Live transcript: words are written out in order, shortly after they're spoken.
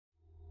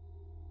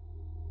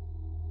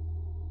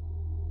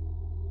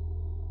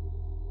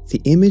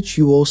The image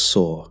you all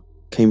saw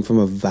came from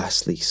a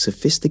vastly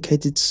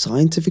sophisticated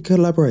scientific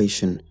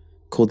collaboration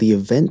called the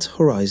Event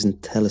Horizon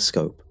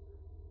Telescope.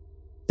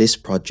 This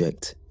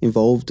project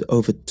involved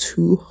over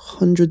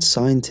 200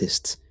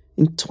 scientists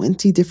in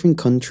 20 different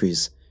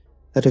countries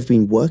that have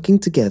been working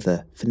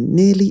together for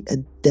nearly a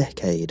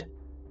decade.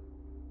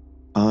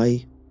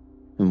 I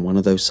am one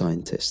of those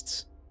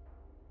scientists.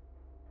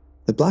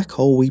 The black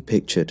hole we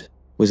pictured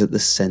was at the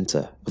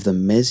center of the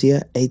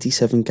Messier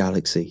 87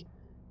 galaxy,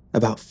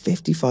 about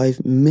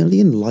 55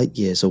 million light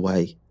years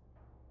away.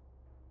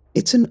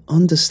 It's an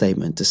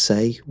understatement to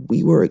say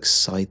we were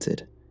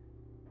excited.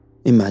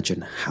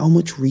 Imagine how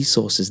much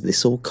resources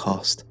this all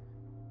cost,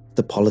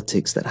 the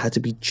politics that had to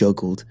be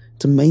juggled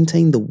to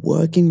maintain the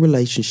working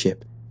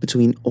relationship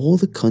between all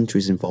the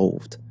countries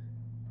involved,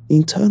 the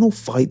internal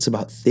fights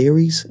about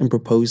theories and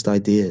proposed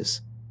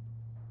ideas.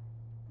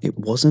 It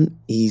wasn't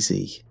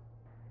easy,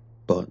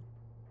 but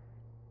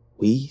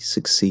we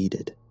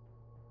succeeded.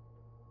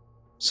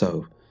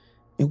 So,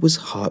 it was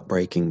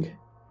heartbreaking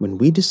when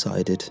we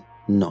decided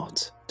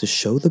not to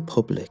show the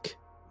public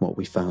what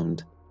we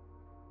found.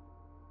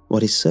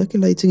 What is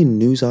circulating in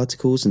news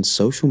articles and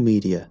social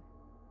media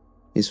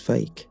is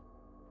fake.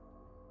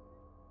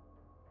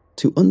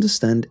 To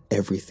understand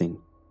everything,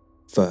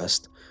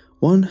 first,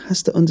 one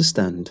has to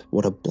understand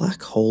what a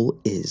black hole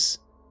is.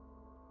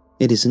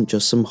 It isn't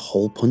just some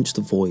hole-punched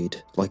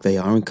void like they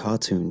are in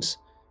cartoons,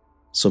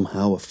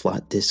 somehow a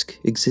flat disk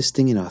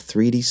existing in our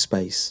 3D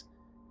space.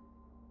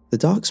 The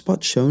dark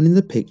spot shown in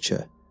the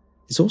picture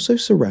is also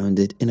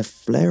surrounded in a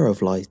flare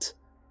of light.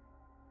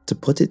 To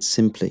put it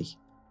simply,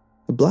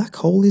 a black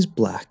hole is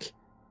black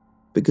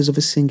because of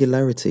a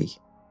singularity,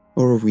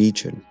 or a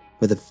region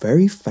where the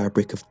very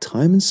fabric of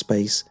time and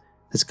space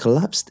has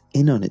collapsed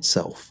in on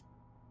itself,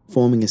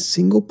 forming a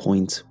single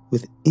point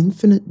with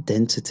infinite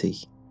density.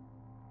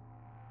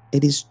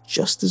 It is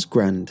just as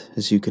grand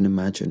as you can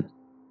imagine.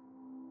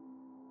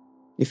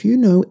 If you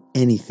know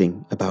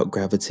anything about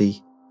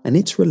gravity and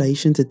its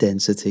relation to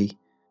density,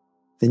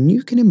 then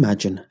you can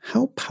imagine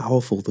how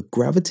powerful the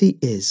gravity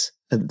is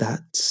at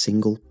that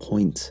single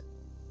point.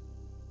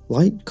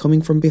 Light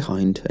coming from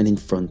behind and in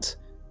front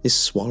is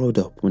swallowed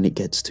up when it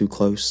gets too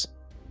close.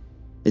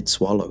 It's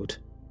swallowed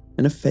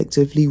and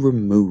effectively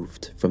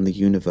removed from the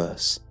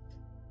universe.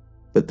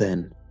 But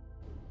then,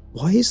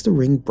 why is the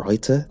ring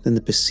brighter than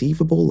the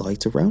perceivable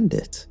light around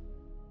it?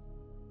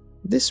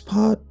 This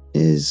part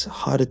is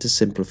harder to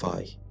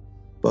simplify,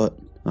 but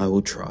I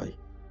will try.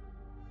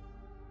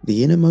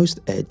 The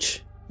innermost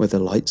edge, where the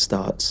light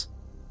starts,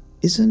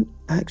 isn't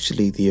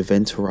actually the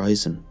event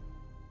horizon.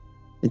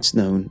 It's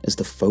known as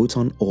the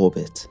photon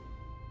orbit.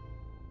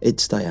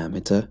 Its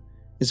diameter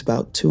is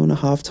about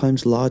 2.5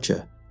 times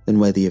larger than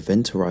where the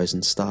event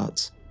horizon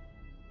starts,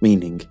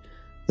 meaning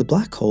the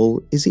black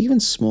hole is even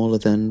smaller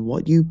than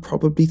what you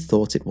probably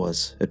thought it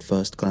was at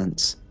first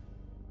glance.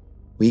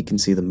 We can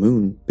see the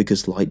moon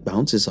because light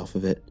bounces off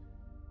of it.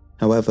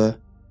 However,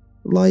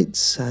 light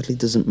sadly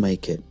doesn't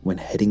make it when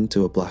heading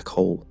to a black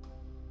hole.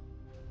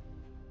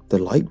 The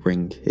light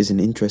ring is an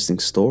interesting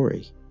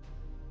story.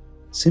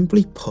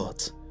 Simply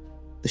put,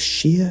 the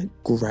sheer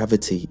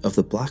gravity of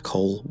the black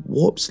hole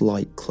warps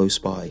light close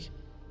by.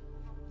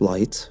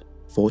 Light,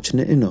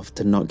 fortunate enough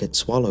to not get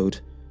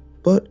swallowed,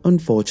 but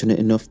unfortunate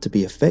enough to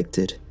be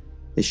affected,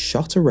 is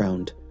shot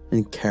around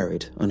and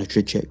carried on a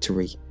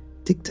trajectory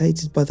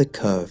dictated by the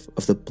curve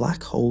of the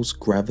black hole's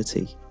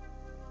gravity.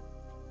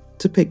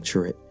 To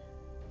picture it,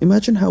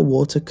 imagine how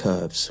water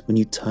curves when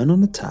you turn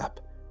on a tap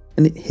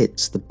and it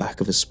hits the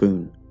back of a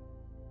spoon.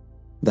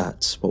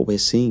 That's what we're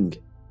seeing,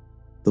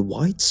 the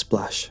white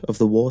splash of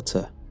the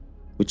water,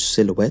 which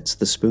silhouettes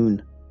the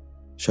spoon,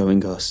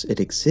 showing us it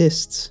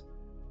exists,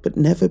 but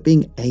never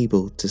being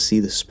able to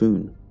see the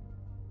spoon.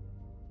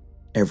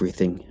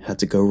 Everything had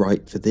to go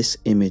right for this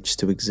image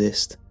to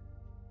exist.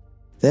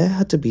 There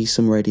had to be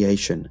some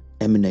radiation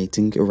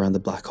emanating around the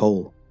black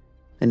hole,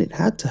 and it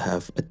had to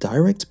have a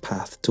direct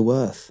path to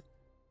Earth,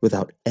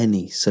 without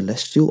any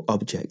celestial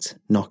object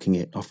knocking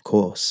it off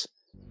course.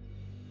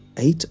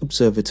 8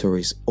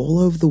 observatories all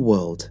over the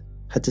world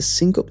had to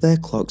sync up their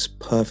clocks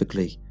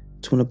perfectly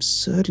to an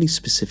absurdly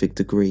specific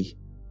degree.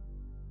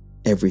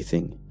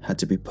 Everything had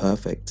to be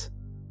perfect.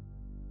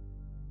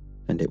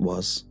 And it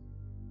was.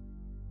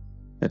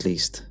 At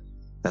least,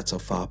 that's how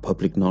far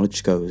public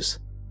knowledge goes.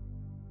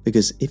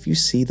 Because if you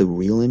see the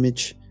real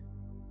image,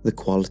 the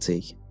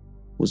quality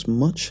was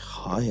much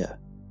higher.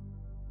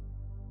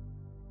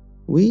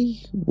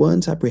 We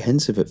weren't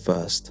apprehensive at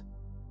first.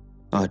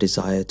 Our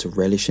desire to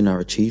relish in our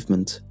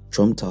achievement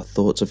trumped our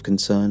thoughts of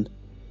concern.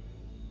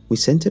 We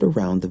sent it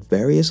around the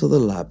various other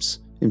labs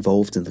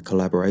involved in the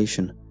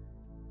collaboration,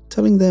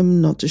 telling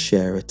them not to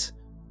share it,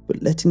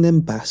 but letting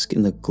them bask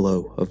in the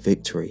glow of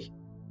victory.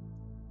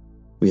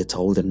 We had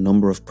told a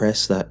number of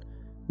press that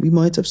we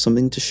might have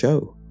something to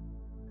show,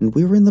 and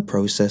we were in the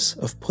process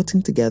of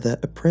putting together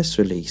a press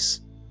release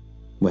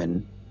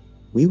when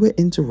we were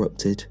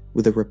interrupted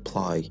with a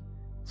reply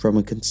from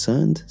a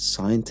concerned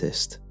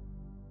scientist.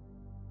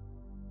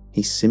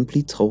 He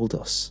simply told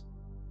us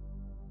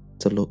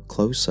to look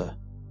closer.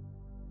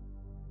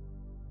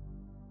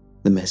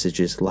 The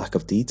message's lack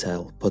of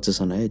detail put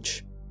us on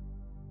edge.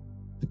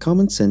 A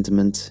common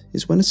sentiment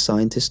is when a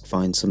scientist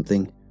finds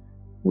something,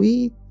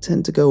 we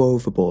tend to go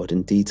overboard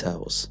in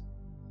details.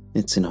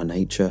 It's in our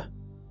nature.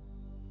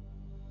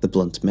 The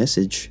blunt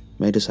message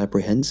made us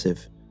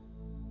apprehensive,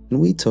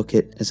 and we took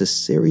it as a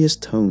serious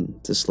tone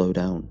to slow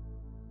down.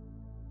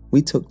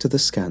 We took to the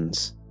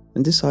scans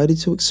and decided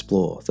to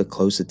explore the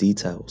closer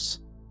details,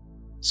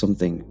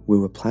 something we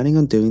were planning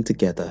on doing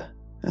together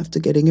after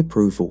getting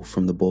approval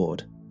from the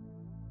board.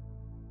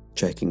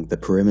 Checking the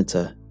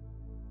perimeter,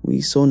 we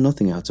saw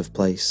nothing out of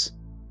place.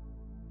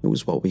 It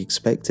was what we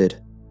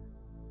expected.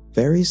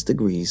 Various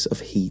degrees of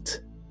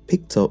heat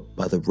picked up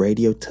by the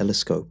radio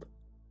telescope,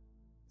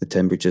 the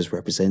temperatures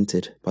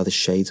represented by the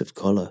shades of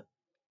colour.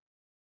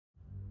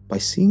 By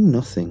seeing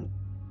nothing,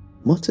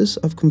 mutters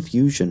of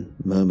confusion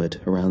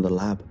murmured around the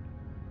lab.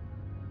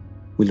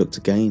 We looked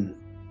again.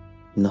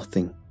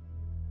 Nothing.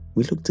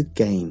 We looked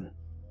again.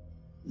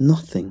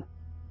 Nothing.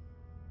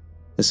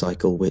 A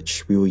cycle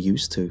which we were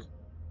used to,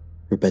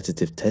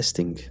 repetitive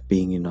testing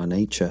being in our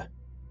nature.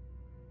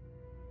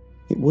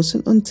 It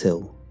wasn't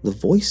until the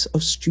voice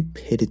of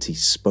stupidity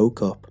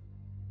spoke up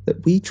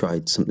that we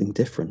tried something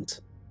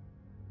different.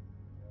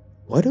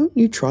 Why don't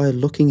you try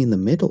looking in the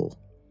middle?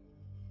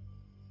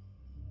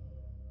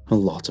 A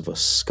lot of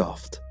us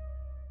scoffed.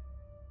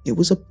 It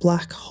was a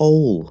black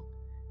hole.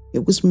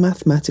 It was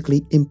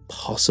mathematically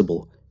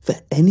impossible for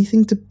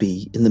anything to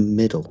be in the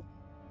middle.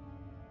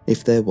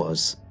 If there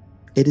was,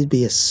 it'd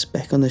be a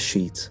speck on the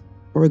sheet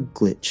or a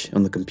glitch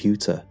on the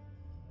computer.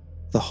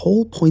 The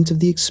whole point of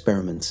the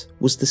experiment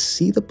was to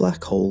see the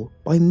black hole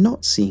by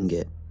not seeing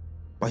it,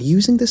 by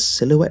using the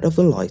silhouette of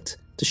the light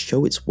to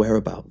show its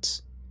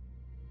whereabouts.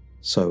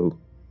 So,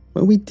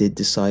 when we did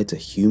decide to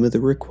humour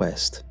the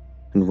request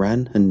and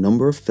ran a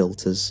number of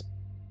filters,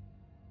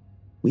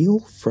 we all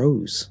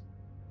froze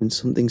when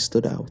something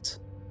stood out.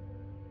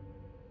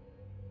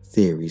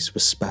 Theories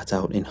were spat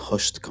out in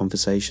hushed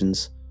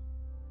conversations.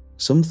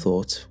 Some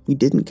thought we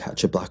didn't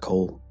catch a black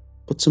hole,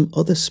 but some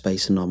other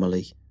space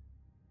anomaly.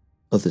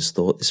 Others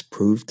thought this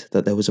proved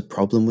that there was a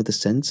problem with the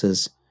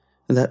sensors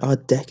and that our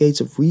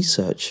decades of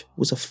research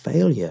was a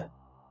failure.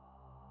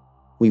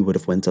 We would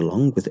have went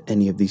along with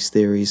any of these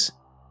theories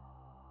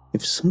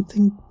if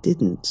something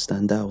didn't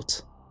stand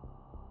out.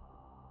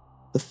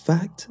 The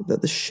fact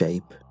that the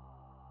shape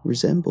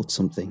resembled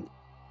something.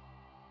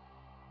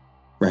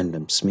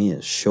 Random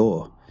smears,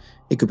 sure,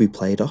 it could be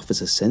played off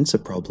as a sensor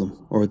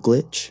problem or a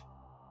glitch,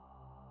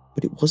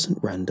 but it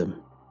wasn't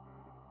random.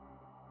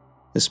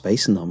 A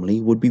space anomaly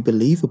would be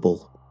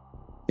believable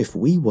if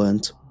we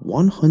weren't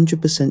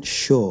 100%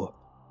 sure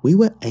we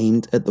were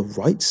aimed at the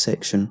right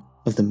section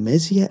of the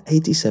Messier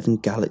 87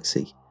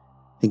 galaxy,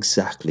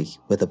 exactly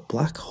where the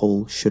black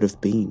hole should have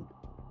been.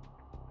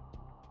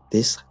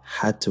 This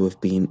had to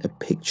have been a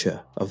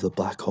picture of the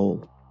black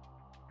hole.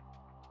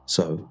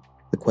 So,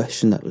 the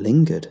question that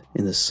lingered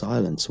in the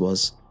silence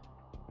was,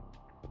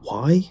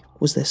 why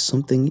was there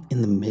something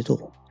in the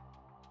middle?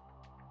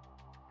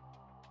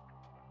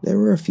 There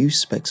were a few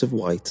specks of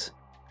white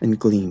and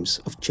gleams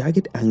of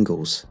jagged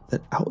angles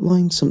that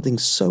outlined something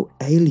so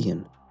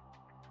alien,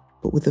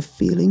 but with a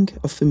feeling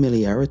of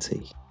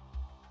familiarity.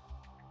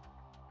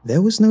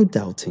 There was no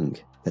doubting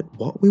that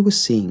what we were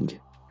seeing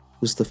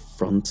was the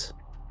front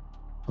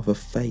of a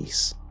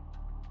face.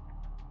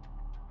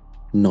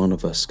 None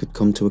of us could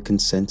come to a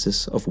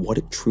consensus of what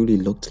it truly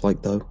looked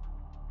like though.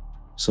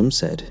 Some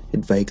said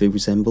it vaguely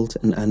resembled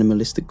an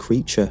animalistic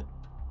creature,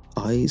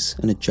 eyes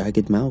and a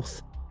jagged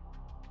mouth.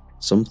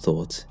 Some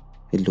thought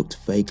it looked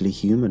vaguely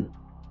human.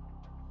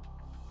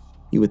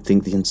 You would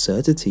think the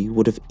uncertainty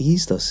would have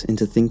eased us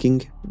into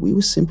thinking we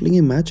were simply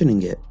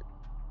imagining it.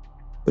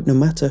 But no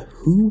matter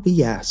who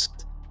we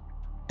asked,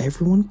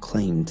 everyone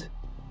claimed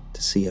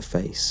to see a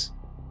face.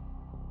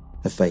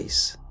 A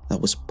face that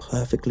was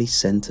perfectly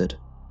centered,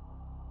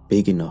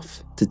 big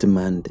enough to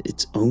demand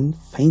its own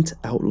faint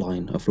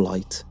outline of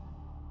light,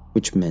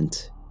 which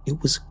meant it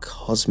was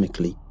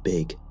cosmically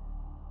big.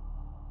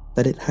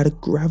 That it had a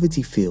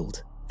gravity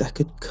field that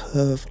could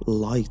curve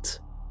light.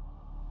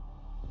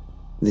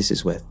 This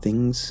is where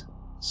things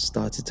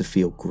started to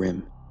feel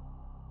grim.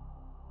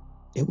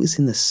 It was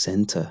in the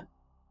center,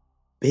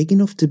 big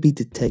enough to be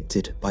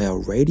detected by our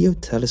radio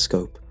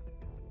telescope,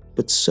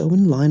 but so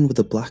in line with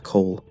the black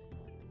hole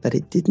that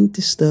it didn't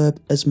disturb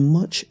as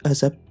much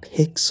as a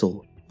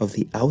pixel of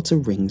the outer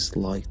ring's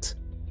light.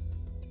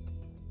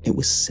 It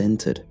was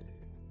centered,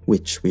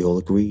 which we all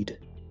agreed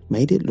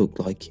made it look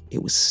like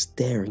it was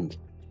staring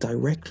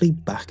directly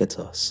back at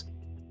us.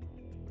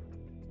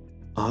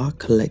 Our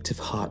collective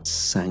hearts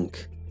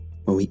sank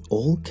when we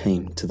all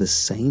came to the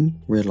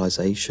same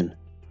realization.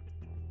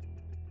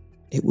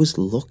 It was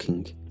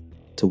looking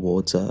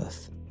towards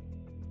Earth.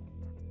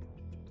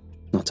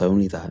 Not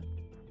only that,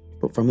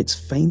 but from its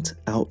faint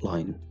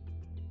outline,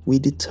 we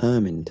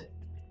determined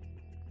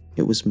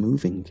it was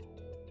moving.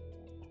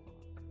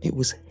 It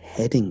was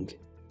heading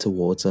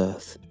towards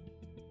Earth.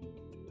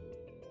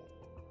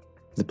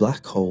 The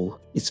black hole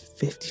is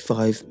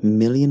 55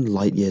 million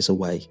light years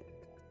away,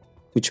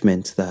 which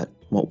meant that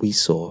what we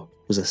saw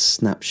was a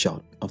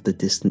snapshot of the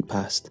distant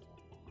past,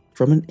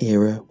 from an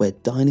era where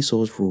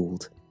dinosaurs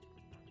ruled.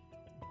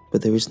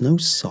 But there is no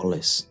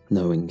solace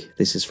knowing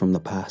this is from the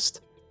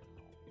past,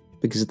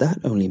 because that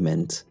only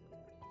meant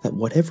that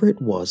whatever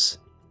it was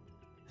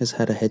has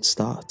had a head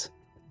start.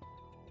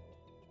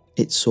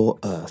 It saw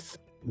Earth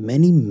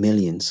many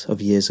millions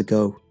of years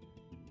ago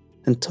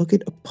and took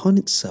it upon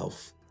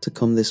itself to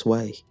come this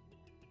way.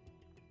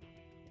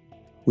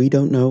 We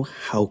don't know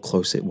how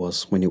close it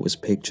was when it was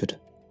pictured.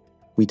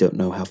 We don't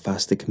know how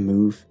fast it can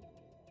move.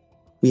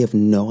 We have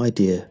no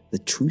idea the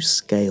true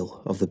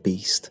scale of the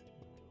beast.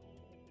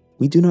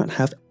 We do not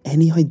have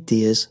any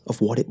ideas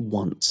of what it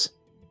wants.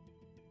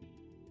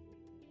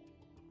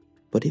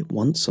 But it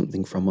wants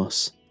something from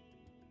us.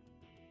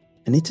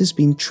 And it has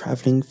been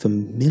travelling for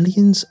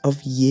millions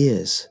of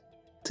years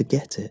to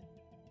get it.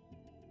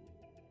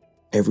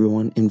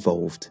 Everyone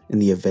involved in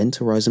the Event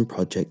Horizon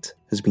project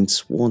has been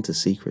sworn to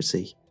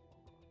secrecy.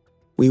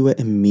 We were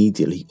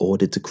immediately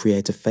ordered to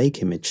create a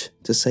fake image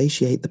to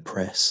satiate the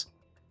press,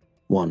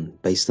 one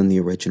based on the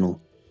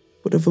original,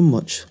 but of a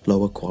much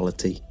lower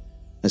quality,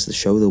 as to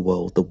show the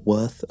world the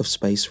worth of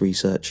space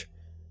research,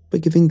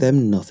 but giving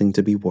them nothing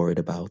to be worried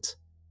about.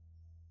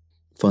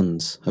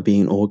 Funds are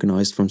being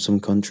organised from some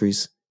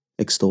countries,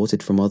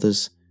 extorted from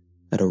others,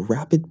 at a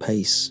rapid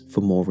pace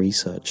for more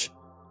research.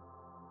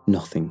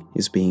 Nothing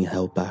is being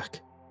held back.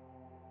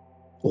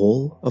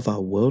 All of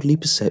our worldly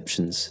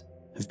perceptions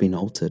have been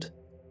altered.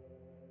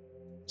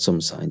 Some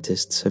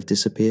scientists have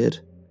disappeared,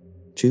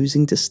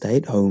 choosing to stay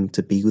at home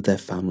to be with their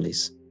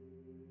families,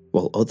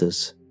 while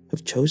others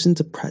have chosen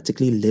to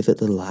practically live at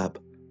the lab,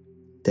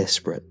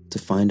 desperate to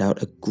find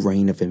out a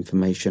grain of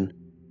information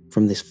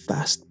from this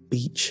vast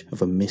beach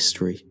of a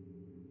mystery.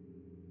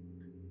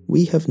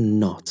 We have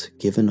not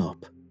given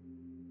up,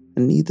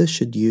 and neither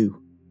should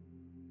you.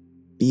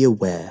 Be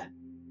aware,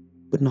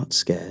 but not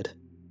scared.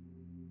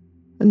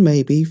 And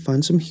maybe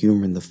find some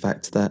humour in the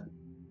fact that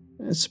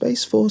a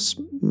Space Force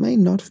may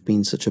not have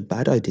been such a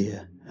bad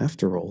idea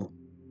after all.